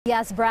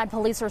Yes, Brad,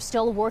 police are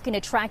still working to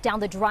track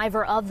down the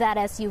driver of that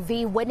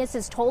SUV.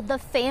 Witnesses told the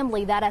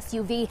family that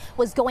SUV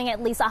was going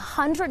at least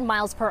 100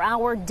 miles per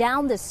hour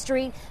down the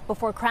street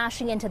before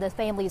crashing into the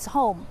family's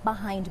home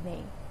behind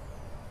me.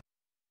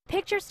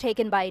 Pictures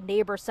taken by a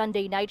neighbor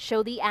Sunday night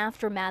show the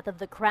aftermath of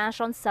the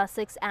crash on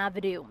Sussex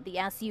Avenue. The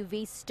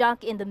SUV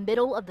stuck in the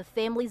middle of the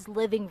family's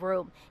living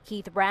room.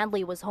 Keith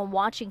Bradley was home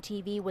watching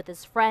TV with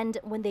his friend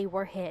when they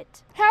were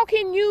hit. How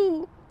can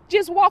you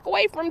just walk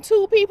away from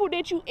two people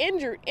that you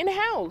injured in the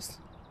house?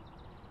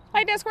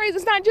 Like, that's crazy.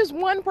 It's not just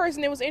one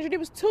person that was injured, it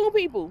was two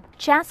people.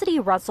 Chastity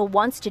Russell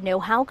wants to know,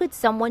 how could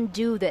someone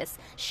do this?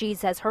 She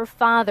says her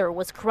father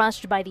was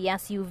crushed by the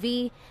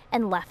SUV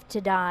and left to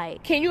die.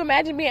 Can you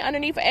imagine being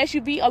underneath an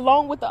SUV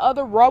along with the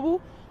other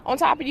rubble on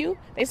top of you?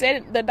 They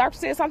said, the doctor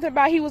said something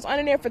about he was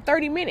under there for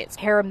 30 minutes.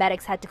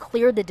 Paramedics had to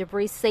clear the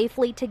debris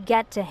safely to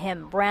get to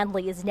him.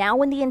 Bradley is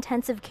now in the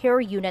intensive care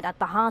unit at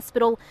the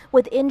hospital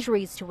with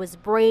injuries to his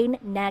brain,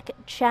 neck,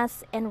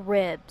 chest, and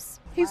ribs.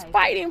 He's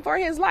fighting for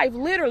his life,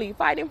 literally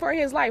fighting for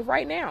his life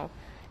right now.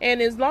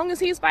 And as long as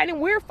he's fighting,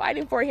 we're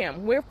fighting for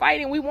him. We're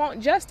fighting. We want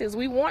justice.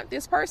 We want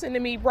this person to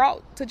be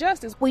brought to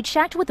justice. We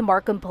checked with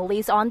Markham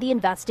police on the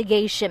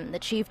investigation. The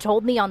chief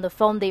told me on the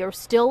phone they are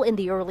still in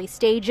the early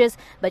stages,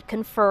 but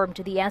confirmed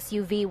the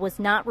SUV was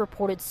not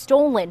reported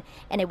stolen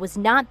and it was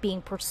not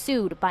being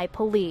pursued by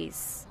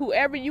police.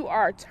 Whoever you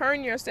are,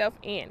 turn yourself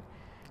in.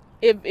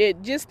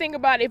 Just think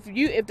about if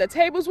the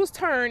tables was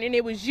turned and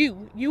it was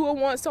you would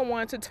want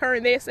someone to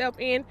turn themselves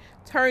in,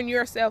 turn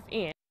yourself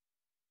in.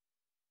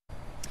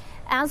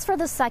 As for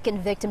the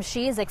second victim,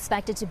 she is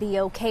expected to be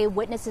okay.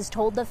 Witnesses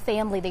told the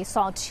family they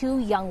saw two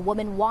young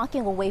women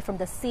walking away from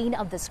the scene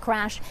of this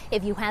crash.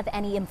 If you have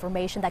any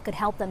information that could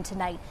help them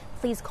tonight,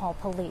 please call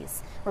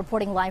police.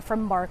 Reporting live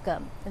from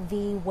Markham,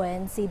 V.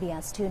 Wynn,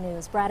 CBS 2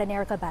 News. Brad and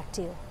Erica, back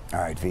to you.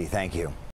 All right, V, thank you.